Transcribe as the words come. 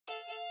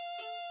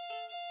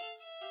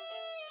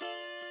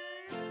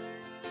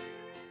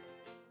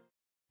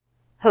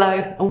Hello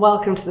and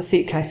welcome to the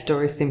Suitcase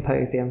Stories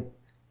Symposium.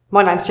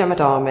 My name's Gemma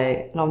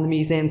Dhami and I'm the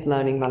Museums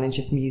Learning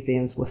Manager for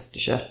Museums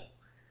Worcestershire.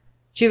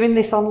 During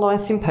this online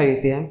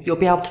symposium, you'll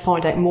be able to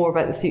find out more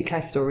about the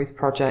Suitcase Stories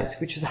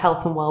project, which was a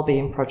health and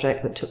wellbeing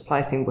project that took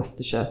place in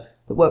Worcestershire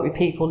that worked with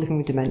people living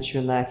with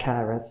dementia and their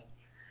carers.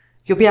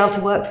 You'll be able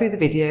to work through the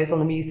videos on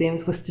the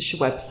Museums Worcestershire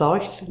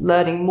website,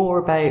 learning more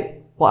about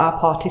what our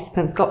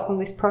participants got from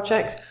this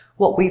project,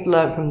 what we've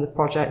learned from the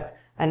project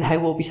and how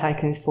we'll be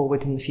taking this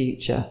forward in the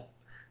future.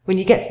 When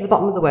you get to the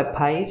bottom of the web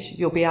page,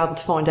 you'll be able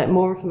to find out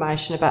more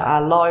information about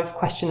our live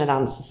question and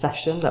answer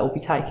session that will be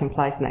taking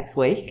place next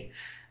week.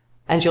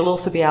 And you'll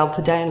also be able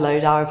to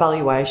download our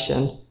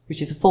evaluation,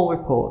 which is a full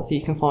report, so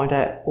you can find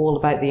out all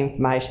about the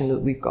information that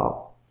we've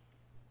got.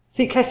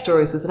 Suitcase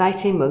Stories was an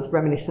 18-month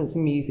reminiscence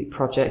and music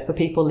project for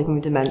people living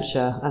with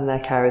dementia and their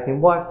carers in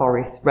Wyre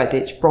Forest,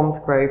 Redditch,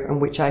 Bromsgrove and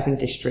Wychavon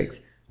districts,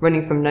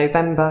 running from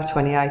November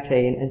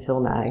 2018 until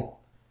now.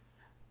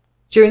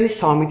 During this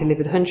time, we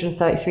delivered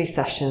 133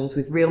 sessions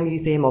with real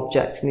museum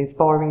objects and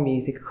inspiring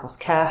music across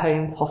care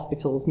homes,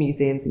 hospitals,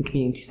 museums and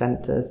community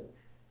centres.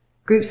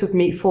 Groups would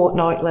meet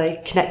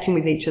fortnightly, connecting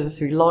with each other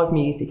through live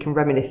music and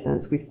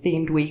reminiscence with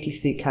themed weekly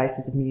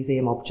suitcases of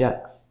museum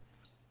objects.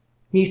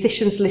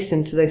 Musicians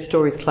listened to those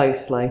stories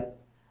closely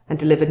and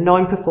delivered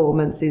 9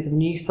 performances of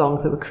new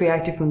songs that were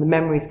created from the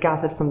memories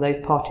gathered from those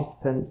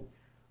participants,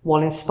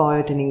 while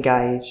inspired and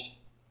engaged.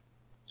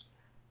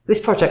 This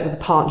project was a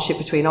partnership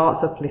between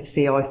Uplift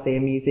CIC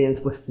and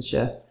Museums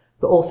Worcestershire,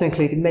 but also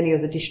included many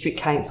other district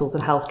councils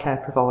and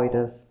healthcare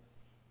providers.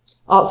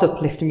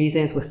 Uplift and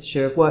Museums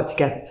Worcestershire have worked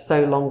together for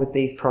so long with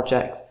these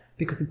projects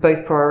because we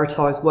both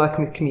prioritise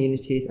working with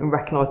communities and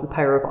recognise the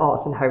power of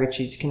arts and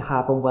heritage can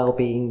have on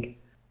well-being.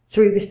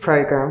 Through this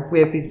programme, we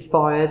have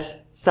inspired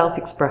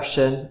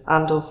self-expression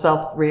and/or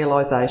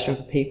self-realisation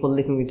for people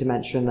living with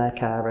dementia and their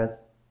carers.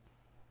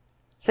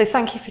 So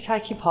thank you for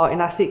taking part in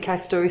our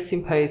Suitcase Stories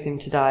Symposium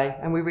today,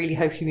 and we really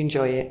hope you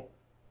enjoy it.